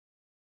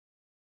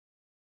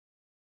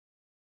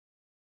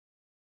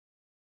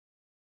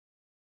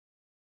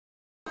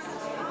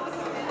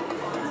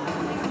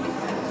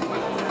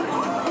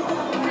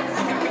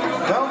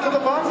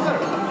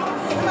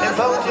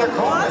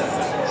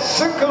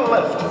circle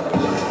left.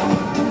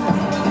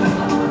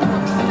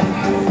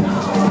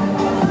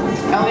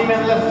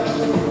 Alleyman left.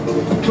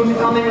 To the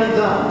alleyman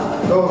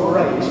down. Go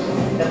right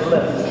and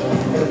left.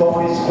 And the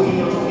boys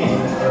wheel in.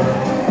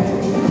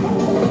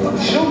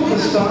 Shoot the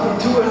star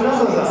to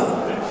another down.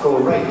 Go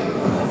right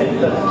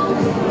and left.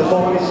 The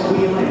boys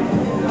wheel in.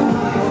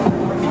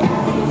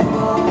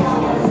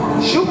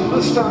 Shoot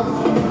the star.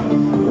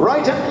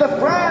 Right and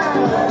left. Right.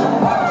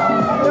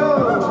 Go.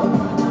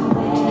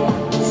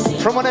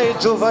 From 1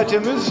 so weit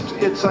ihr müsst.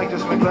 Ihr zeigt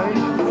es mir gleich.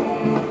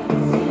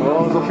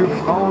 Oh, so viele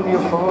Frauen hier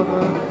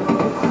vorne.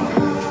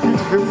 So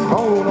viele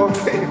Frauen,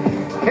 okay.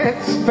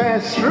 Heads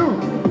pass through.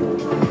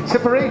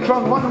 Separate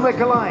from one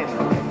wrecker line.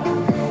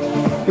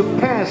 You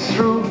pass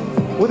through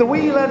with a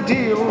wheel and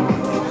deal.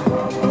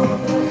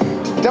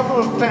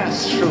 Double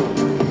pass through.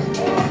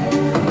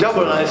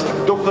 Double heißt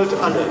doppelt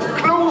alle.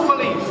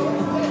 Cloverleaf.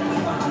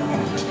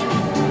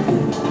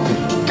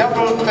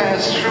 Double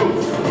pass through.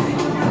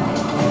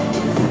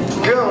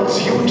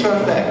 Girls, you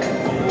turn back.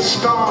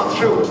 Star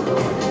through.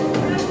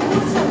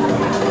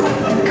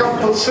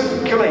 Couple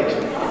circulate.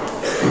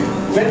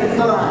 Bend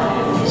the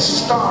line.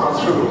 Star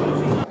through.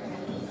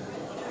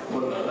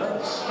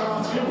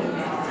 Star through.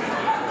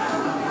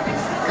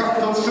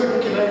 Couple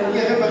circulate.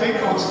 You have a ring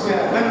on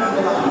square. Bend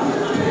the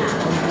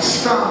line.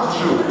 Star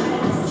through.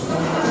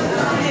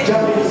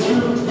 Double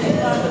through.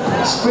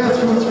 Square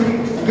through 3.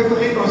 Have a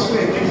ring on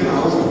square. Kriegt ihr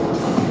nach Hause.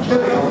 Stell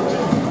dich auf.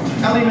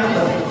 Alleyman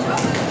left.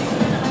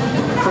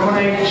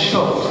 Promenade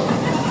short.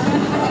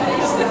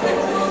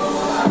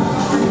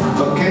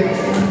 Okay,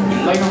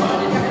 like a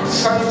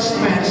sides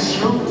pass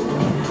through.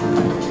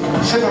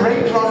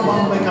 Separate round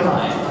one like a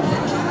line.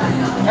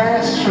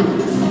 Pass through.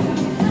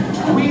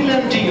 Wheel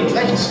and deal,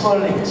 rechts vor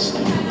links.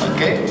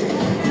 Okay,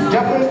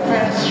 double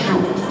pass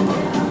through.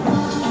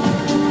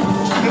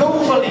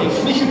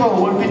 Cloverleaf, nicht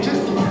überholen bitte.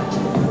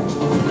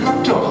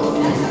 Klappt doch.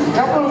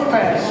 Double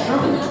pass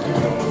through.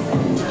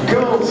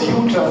 Girls,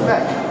 you turn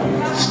back.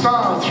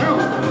 Star through.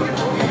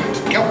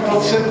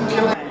 Couple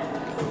circulate.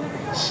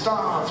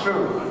 Star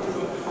through.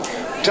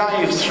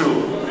 Dive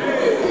through.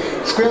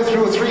 Square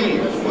through 3.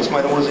 Was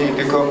meine Musik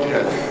gekommen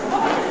hier.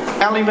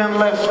 Alleyman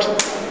left.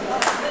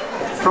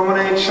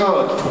 Promenade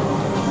short.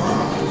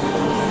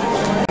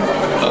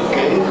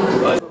 Okay.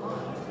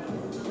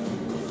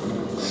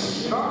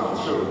 Star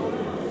through.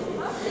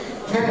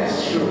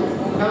 Pass through.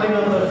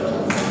 Alleyman left.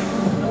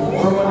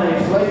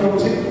 Promenade flight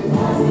music.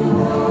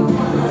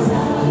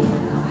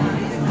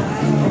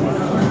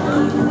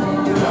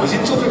 Wir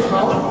sind so viele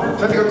Frauen,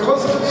 that your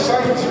cross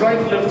sides right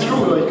and left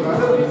through, höre ich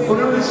gerade. Und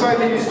nur die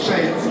Seite ist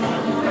chain.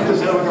 Hat das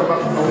selber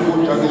gemacht. Oh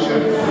gut,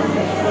 Dankeschön.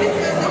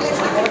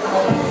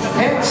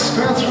 Hands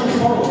square through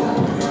forward.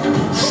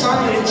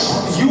 Sides,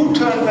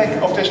 U-turn back.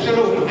 Auf der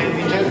Stelle umdrehen,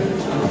 bitte.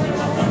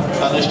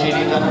 Alle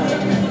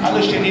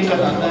stehen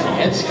hintereinander.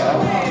 Jetzt ja.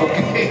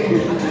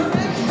 Okay.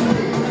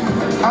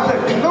 Alle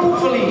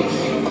Cloverleaf.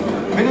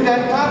 Wenn du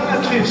deinen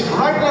Partner triffst,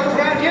 right left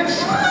right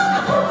jetzt.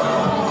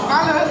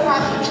 Alle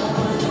 8.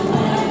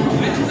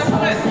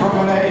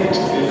 Promenade.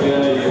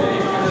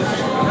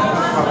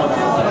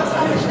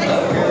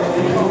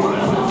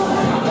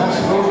 Das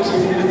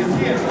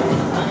funktioniert.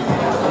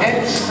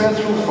 Hands square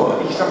through vor.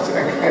 Ich sag's euch.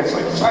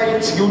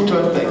 Sides,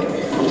 U-turn back.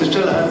 Auf der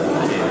Stelle an.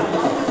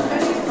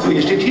 So,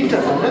 ihr steht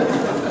hintereinander.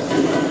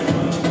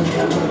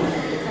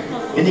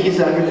 Wenn ich jetzt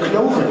sage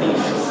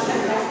Cloverleaf,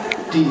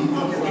 die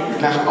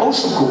nach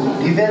außen gucken,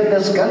 die werden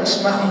das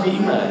ganz machen wie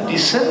immer. Die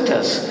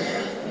Centers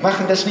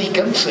machen das nicht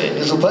ganz zu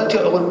Ende. Sobald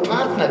ihr euren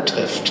Partner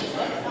trefft,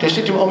 der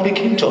steht im Augenblick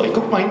hinter euch.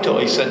 Guckt mal hinter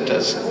euch,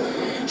 Centers.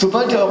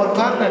 Sobald ihr euren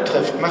Partner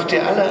trefft, macht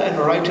ihr alle ein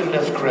Right and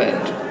Left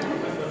Grand.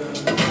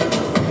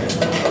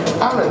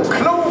 Alle.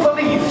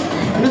 Cloverleaf.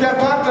 Wenn du deinen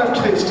Partner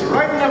triffst,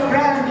 Right and Left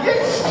Grand.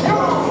 Jetzt.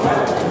 Ja.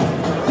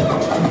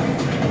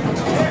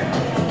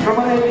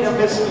 Promenade am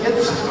besten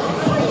jetzt.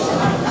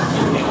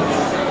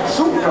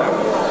 Super.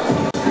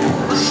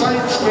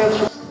 Side square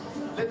through.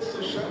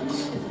 Letzte Chance.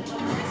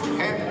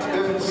 And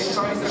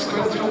side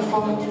square through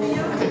from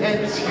the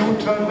hands. You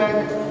turn back.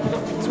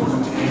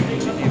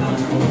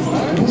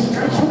 Du musst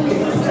ganz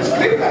hochgehen. Das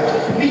klippert.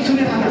 Nicht zu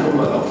den anderen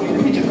rüberlaufen. In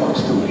der Mitte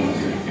kommst du.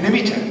 In der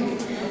Mitte.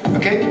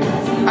 Okay?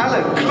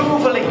 Alle.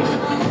 Cloverleaf.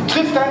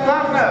 Triff deinen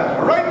Partner.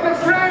 Right in the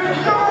frame.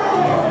 Go!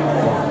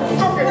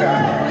 So geht er.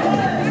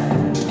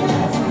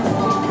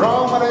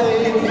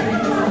 Promenade.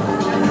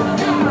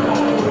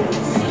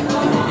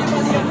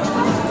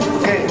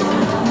 Okay.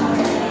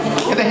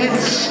 And the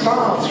hands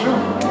star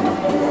through.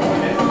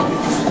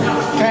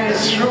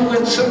 Pass through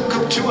and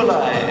circle to a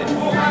line.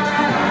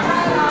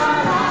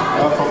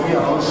 Ja, von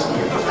mir aus.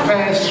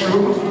 Pass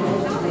through.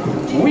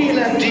 Wheel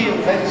and deal.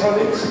 Rechts vor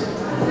links.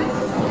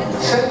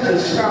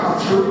 Centers star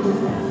through.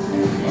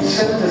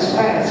 Centers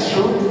pass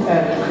through.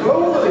 And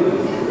cloverleaf.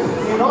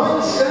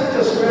 9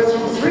 centers square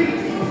through 3.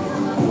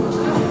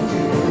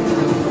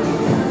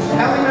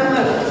 Alleyman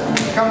left.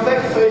 Come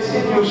back face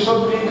in. You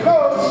should be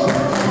close.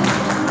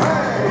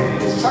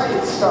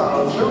 Side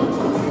star through,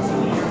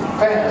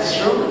 pass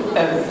through,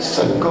 and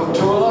circle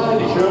to a line.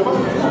 Ich höre.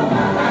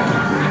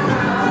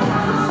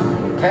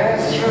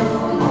 pass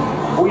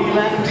through, wheel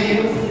and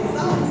deal,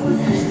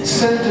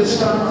 center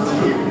start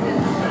through,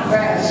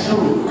 pass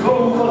through,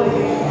 globally,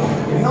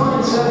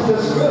 9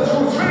 centers, go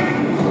through 3.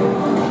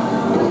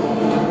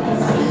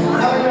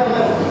 Now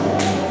left,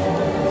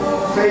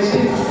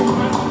 facing,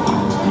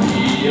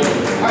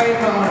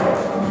 einmal,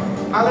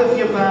 alle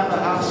 4 Beine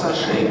Achse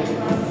schräg,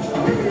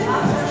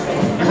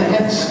 and the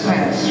heads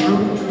pass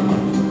through.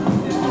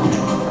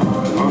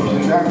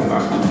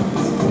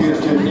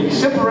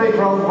 Separate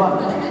round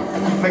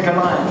 1, make a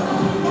line,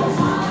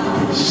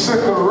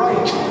 circle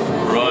right.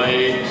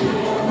 Right.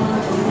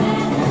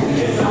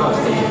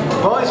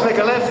 Boys, make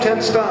a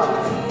left-hand start.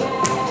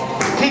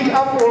 Pick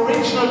up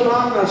original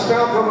partner,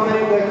 start from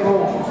an back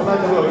home.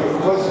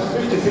 It was a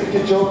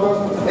 50-50 joker.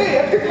 Hey,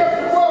 I pick up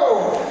the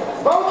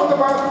whoa! Both of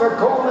them out the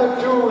corner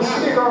to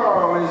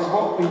cigar is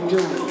what we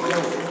do.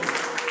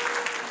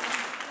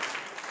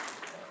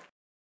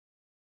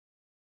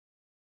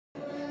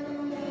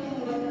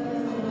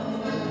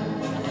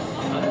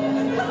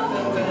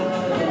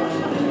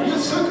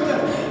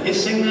 Ich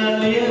singe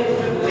Lied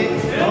für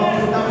dich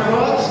und am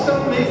Brust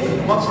um mich,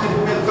 was mit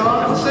mir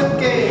tanzen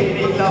gehen.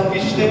 Ich glaub,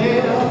 ich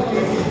stehe auf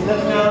dich,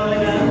 left darling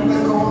in the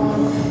corner,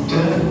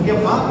 turn your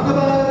partner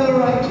by the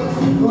right,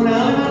 und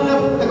I'm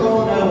left the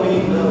corner, we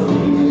will.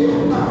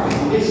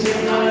 Ich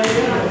singe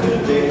Lied für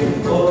dich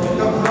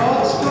und am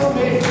Brust um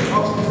mich,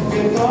 was mit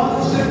mir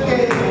tanzen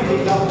gehen.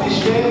 Ich glaub, ich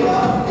stehe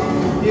auf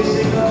dich, ich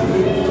singe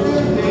Lied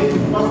für dich,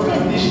 und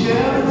kann die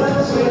Sterne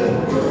sehen.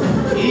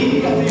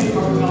 Ich hab dich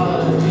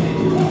verknallt.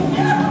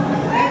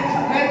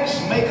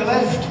 Make a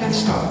left-hand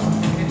start.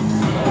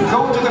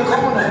 Go to the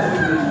corner.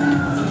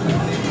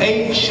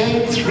 8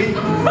 chain 3.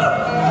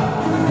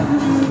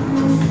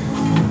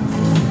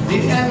 The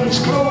ends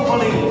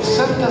globally.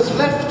 Centers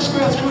left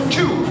square through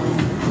 2.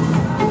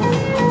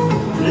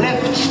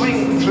 Left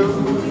swing through.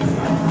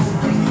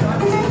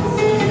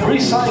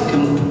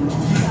 Recycle.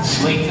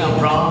 Swing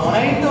around,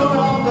 ain't no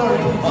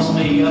wandering. Was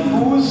mir ein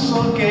Fuß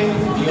und geht.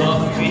 Ja,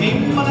 bin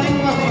immer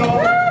länger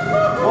froh.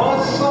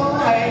 Was so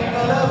ein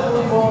Level.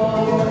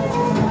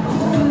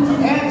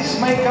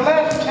 Make a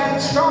left-hand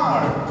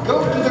start. Go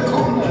to the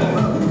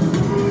corner.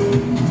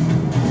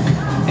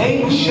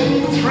 8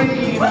 chain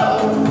 3 now.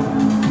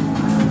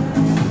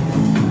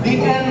 The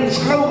ends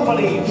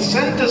globally.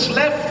 Centers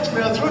left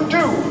square through 2.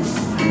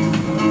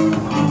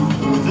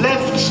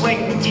 Left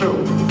swing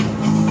through.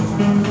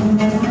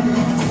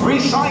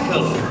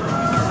 Recycle.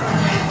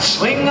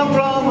 Swing a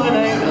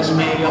promenade, as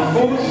me a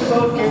Fuß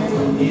und geht.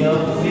 Ja,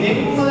 bin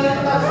immer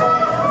länger froh.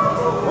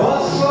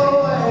 Was so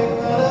ein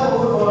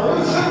Level.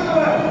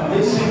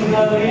 Ich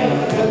singe Lied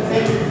für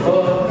dich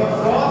und der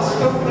Frotz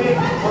kommt mit,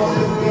 was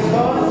mit mir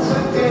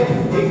tanzen geht.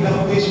 Ich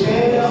glaub, ich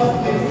stehe auf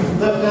dich,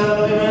 left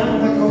darling in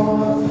the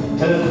corner,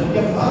 turn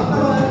your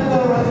partner in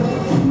the right,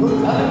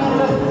 und I'm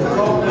left the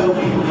corner,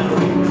 we will.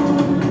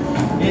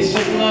 Ich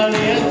singe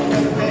Lied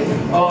für dich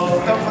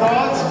und der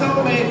Frotz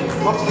kommt mit,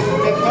 was mit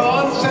mir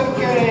tanzen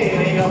geht.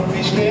 Ich glaub,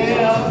 ich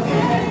stehe auf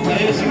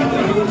dich, ich singe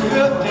Lied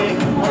für dich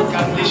und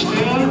kann die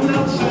Stirn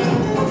erzählen.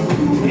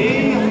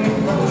 Ich bin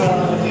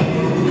verknallt.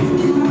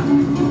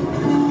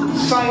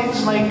 Sides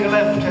make a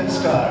left-hand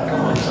start.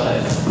 Come on,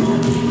 sides.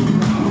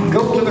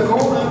 Go to the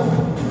corner.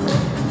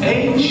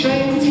 8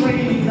 chain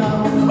 3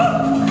 now.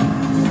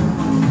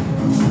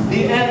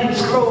 The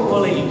ends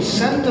globally.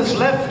 Centers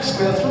left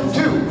square through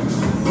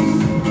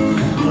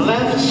 2.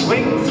 Left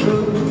swing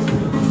through.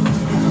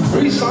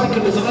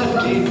 Recycle is a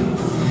lefty.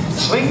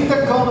 Swing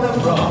the corner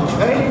from.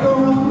 There you go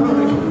around the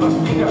ring. Must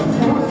be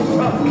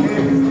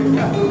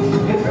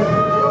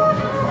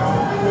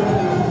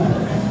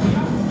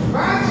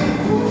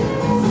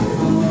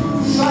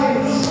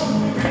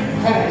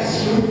pass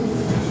through,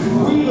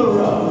 wheel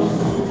around,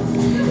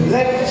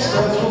 left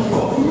square through 4.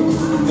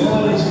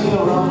 Girl is wheel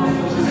around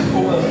because it's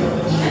over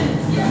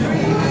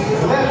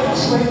 7. Left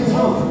swing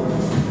through.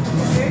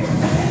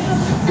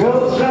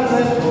 Girls run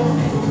left,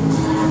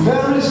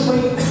 very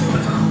swing,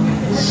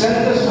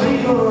 centers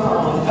wheel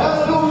around.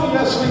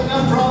 Hallelujah, swing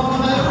and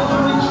promenade,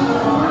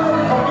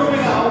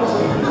 moving out.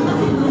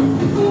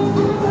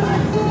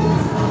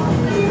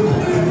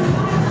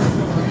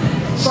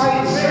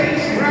 Side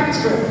 6,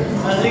 transfer.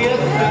 Ein Lied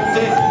für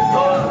dich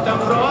und der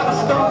Frotz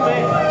kommt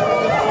mit,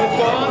 wir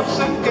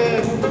tanzen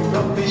gehen,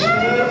 und ich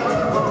stehe.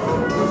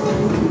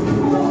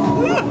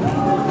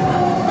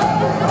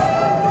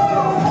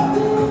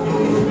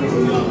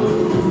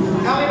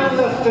 Keiner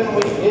left and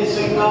we. Ich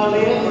singe ein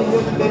Lied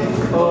für dich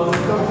und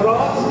der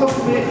Frotz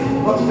kommt mit,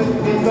 was mit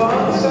mir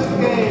tanzen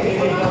gehen.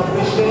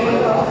 Ich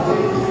stehe auf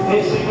dich,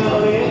 ich singe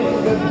ein Lied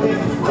für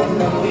dich und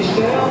kann die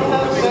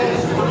Sterne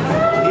sehen.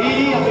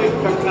 Ich hab mich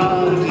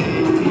verknallt.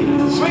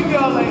 Swing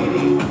your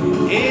lady,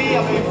 ich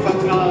hab mich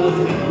verknallt.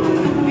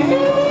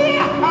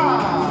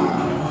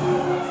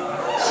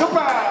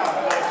 Super!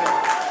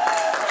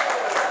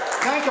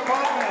 Thank you,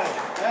 partner,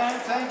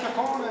 and thank you,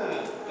 corner,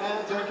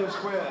 and thank you,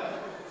 square.